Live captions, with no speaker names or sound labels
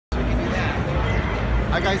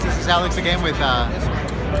Hi guys, this is Alex again with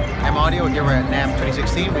M Audio. Here we're at NAMM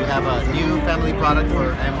 2016. We have a new family product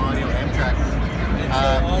for M Audio M-Track.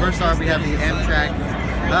 First off, we have the M-Track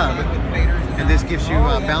Hub, and this gives you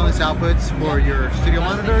balanced outputs for your studio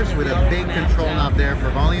monitors with a big control knob there for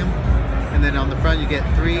volume. And then on the front you get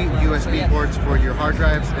 3 USB ports for your hard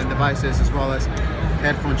drives and devices, as well as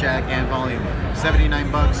headphone jack and volume.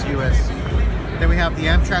 79 bucks US. Then we have the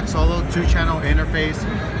M-Track Solo 2-channel interface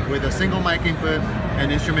with a single mic input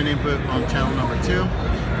and instrument input on channel number 2.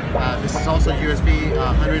 This is also USB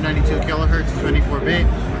 192 kilohertz 24-bit,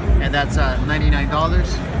 and that's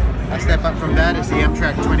 $99. A step up from that is the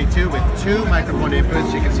M-Track 22 with 2 microphone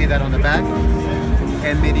inputs. You can see that on the back,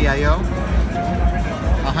 and MIDI I/O,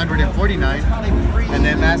 $149. And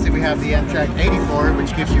then lastly we have the M-Track 84,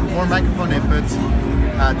 which gives you 4 microphone inputs,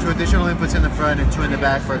 2 additional inputs in the front and 2 in the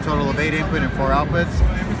back, for a total of 8 input and 4 outputs.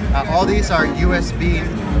 All these are USB,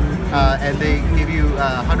 and they give you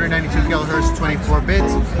 192 kilohertz 24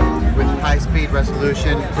 bits with high-speed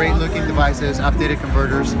resolution, great looking devices, updated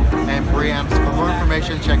converters, and preamps. For more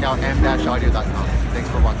information, check out m-audio.com. Thanks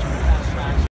for watching.